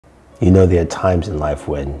You know, there are times in life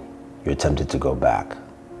when you're tempted to go back,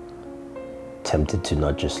 tempted to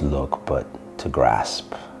not just look, but to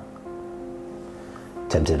grasp,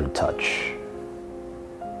 tempted to touch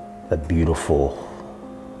that beautiful,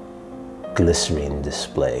 glistening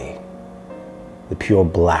display, the pure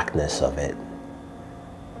blackness of it,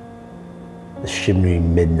 the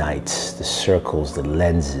shimmering midnights, the circles, the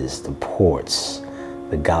lenses, the ports,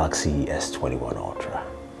 the Galaxy S21 Ultra.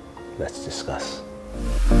 Let's discuss.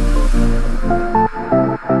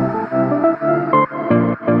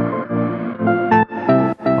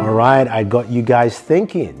 All right, I got you guys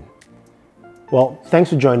thinking. Well, thanks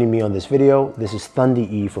for joining me on this video. This is Thunder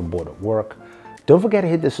E from Boored at Work. Don't forget to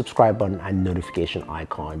hit the subscribe button and notification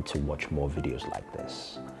icon to watch more videos like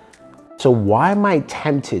this. So why am I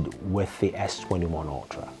tempted with the S21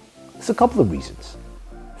 Ultra? There's a couple of reasons.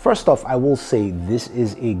 First off, I will say this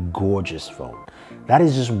is a gorgeous phone. That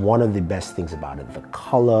is just one of the best things about it. The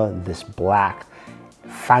color, this black,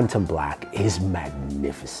 phantom black, is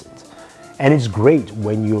magnificent. And it's great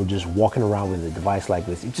when you're just walking around with a device like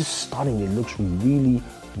this. It's just stunning. It looks really,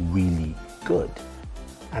 really good.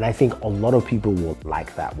 And I think a lot of people will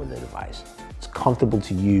like that with the device. It's comfortable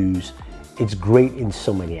to use. It's great in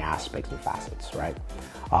so many aspects and facets, right?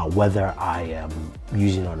 Whether I am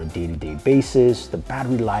using it on a day-to-day basis, the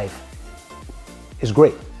battery life is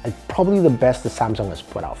great. It's probably the best that Samsung has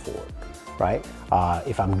put out for it, right?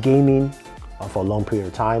 If I'm gaming for a long period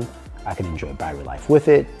of time, I can enjoy battery life with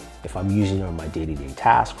it. If I'm using it on my day-to-day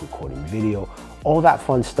tasks, recording video, all that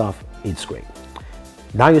fun stuff, it's great.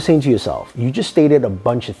 Now you're saying to yourself, you just stated a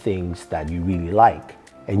bunch of things that you really like,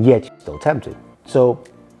 and yet you're still tempted. So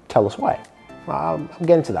tell us why. I'm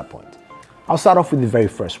getting to that point. I'll start off with the very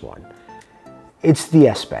first one. It's the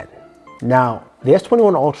S Pen. Now, the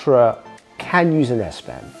S21 Ultra can use an S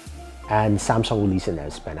Pen, and Samsung released an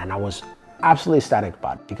S Pen, and I was absolutely ecstatic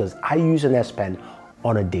about it because I use an S Pen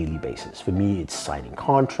on a daily basis. For me, it's signing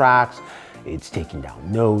contracts, it's taking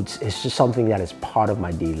down notes. It's just something that is part of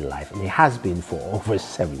my daily life, and it has been for over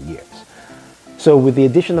 7 years. So with the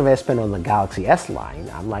addition of S Pen on the Galaxy S line,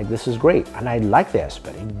 I'm like, this is great. And I like the S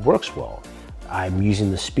Pen, it works well. I'm using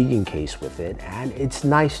the speaking case with it, and it's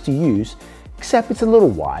nice to use, except it's a little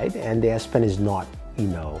wide, and the S Pen is not, you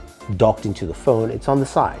know, docked into the phone. It's on the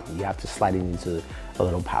side. You have to slide it into a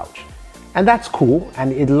little pouch. And that's cool,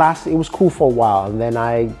 and it was cool for a while, and then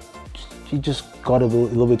it just got a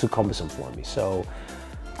little bit too cumbersome for me. So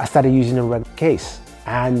I started using a regular case,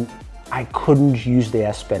 and I couldn't use the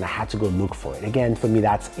S Pen. I had to go look for it. Again, for me,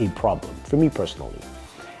 that's a problem, for me personally.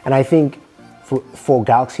 And I think for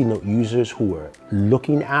Galaxy Note users who are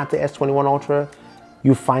looking at the S21 Ultra,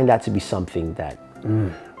 you find that to be something that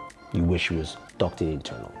you wish was docked in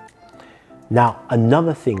internally. Now,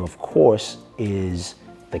 another thing, of course, is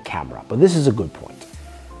the camera, but this is a good point.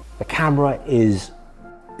 The camera is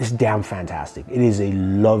damn fantastic. It is a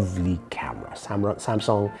lovely camera.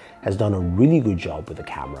 Samsung has done a really good job with the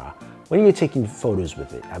camera. When you're taking photos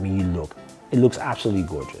with it, I mean, it looks absolutely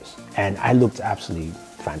gorgeous. And I looked absolutely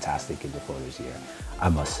fantastic in the photos here, I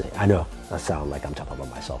must say. I know I sound like I'm talking about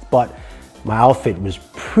myself, but my outfit was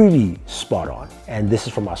pretty spot on. And this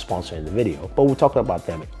is from our sponsor in the video, but we'll talk about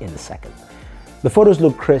them in a second. The photos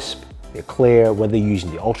look crisp. They're clear, whether you're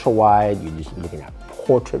using the ultra wide, you're just looking at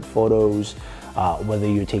portrait photos, whether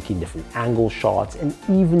you're taking different angle shots, and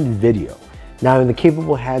even video. Now, in the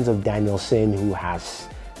capable hands of Daniel Sin, who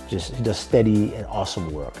does steady and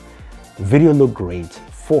awesome work, video looked great,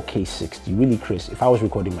 4K 60, really crisp. If I was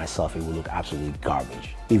recording myself, it would look absolutely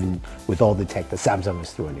garbage, even with all the tech that Samsung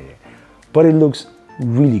has thrown in it. But it looks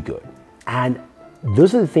really good. And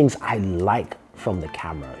those are the things I like from the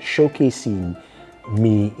camera, showcasing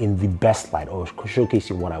me in the best light, or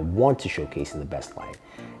showcasing what I want to showcase in the best light.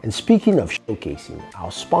 And speaking of showcasing,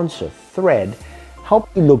 our sponsor Thread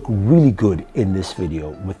helped me look really good in this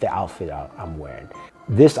video with the outfit I'm wearing.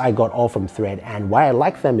 This I got all from Thread, and why I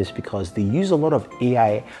like them is because they use a lot of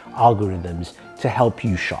AI algorithms to help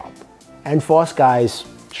you shop. And for us guys,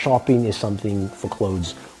 shopping is something for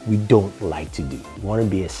clothes we don't like to do. We want to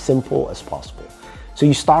be as simple as possible. So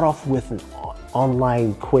you start off with an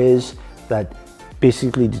online quiz that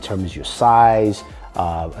basically determines your size,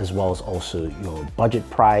 as well as also your budget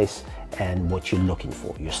price and what you're looking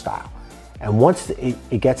for, your style. And once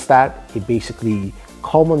it gets that, it basically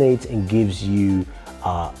culminates and gives you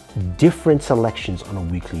different selections on a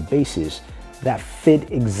weekly basis that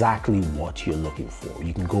fit exactly what you're looking for.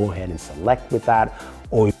 You can go ahead and select with that,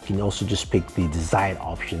 or you can also just pick the desired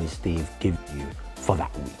options they've given you for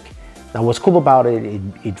that week. Now, what's cool about it,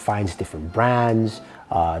 it finds different brands,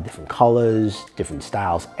 different colors, different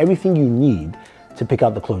styles, everything you need to pick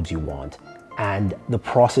out the clothes you want And the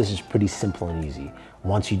process is pretty simple and easy.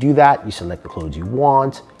 Once you do that, you select the clothes you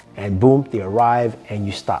want, and boom, they arrive and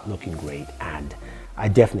you start looking great. And I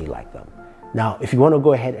definitely like them. Now, if you want to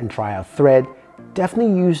go ahead and try out Thread,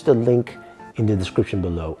 definitely use the link in the description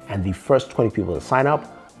below, and the first 20 people to sign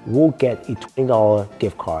up will get a $20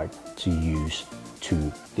 gift card to use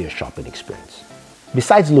to their shopping experience.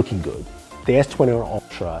 Besides looking good, the S21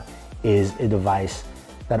 Ultra is a device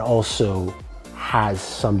that also has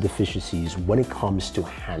some deficiencies when it comes to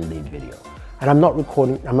handling video. And I'm not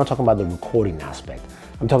talking about the recording aspect,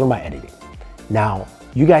 I'm talking about editing. Now,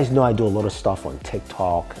 you guys know I do a lot of stuff on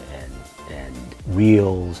TikTok and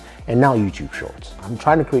Reels, and now YouTube Shorts. I'm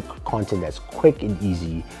trying to create content that's quick and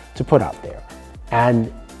easy to put out there.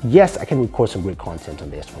 And yes, I can record some great content on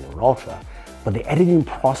the S21 Ultra, but the editing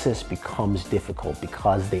process becomes difficult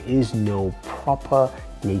because there is no proper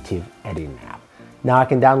native editing app. Now, I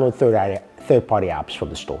can download third-party apps from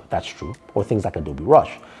the store, that's true, or things like Adobe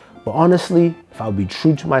Rush. But honestly, if I would be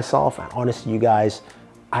true to myself and honest to you guys,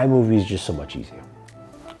 iMovie is just so much easier.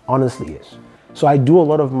 Honestly is. So I do a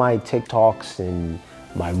lot of my TikToks and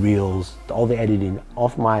my Reels, all the editing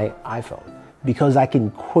off my iPhone, because I can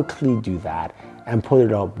quickly do that and put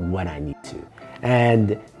it up when I need to.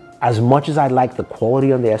 And as much as I like the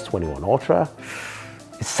quality on the S21 Ultra,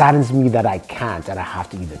 it saddens me that I can't, and I have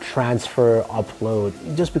to either transfer, upload.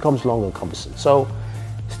 It just becomes long and cumbersome. So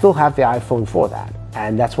still have the iPhone for that.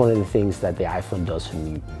 And that's one of the things that the iPhone does for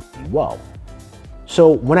me really well. So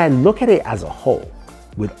when I look at it as a whole,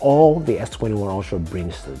 with all the S21 Ultra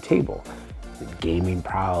brings to the table, the gaming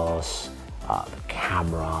prowess, the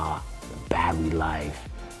camera, the battery life,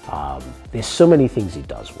 there's so many things it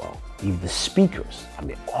does well. Even the speakers, I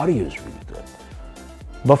mean, audio is really good.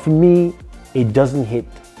 But for me, it doesn't hit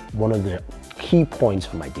one of the key points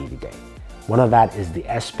for my day-to-day. One of that is the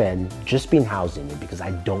S Pen just being housed in it because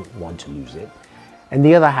I don't want to lose it. And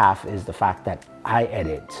the other half is the fact that I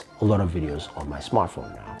edit a lot of videos on my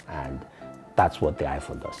smartphone now, and that's what the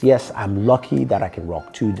iPhone does. Yes, I'm lucky that I can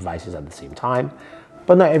rock two devices at the same time,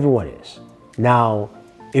 but not everyone is. Now,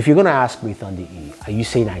 if you're gonna ask me, Thunder E, are you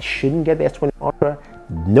saying I shouldn't get the S21 Ultra?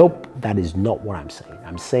 Nope, that is not what I'm saying.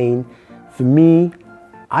 I'm saying, for me,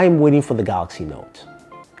 I am waiting for the Galaxy Note.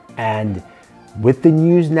 And with the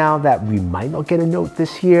news now that we might not get a Note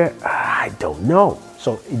this year, I don't know.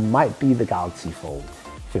 So it might be the Galaxy Fold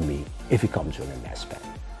for me if it comes with an S Pen.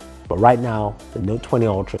 But right now, the Note 20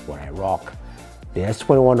 Ultra is what I rock. The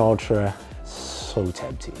S21 Ultra, so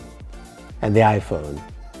tempting. And the iPhone,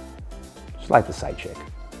 just like the side chick.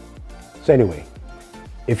 So anyway,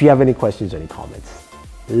 if you have any questions or any comments,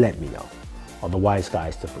 let me know. Otherwise,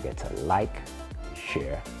 guys, don't forget to like,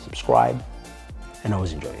 share, subscribe, and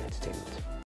always enjoy your entertainment.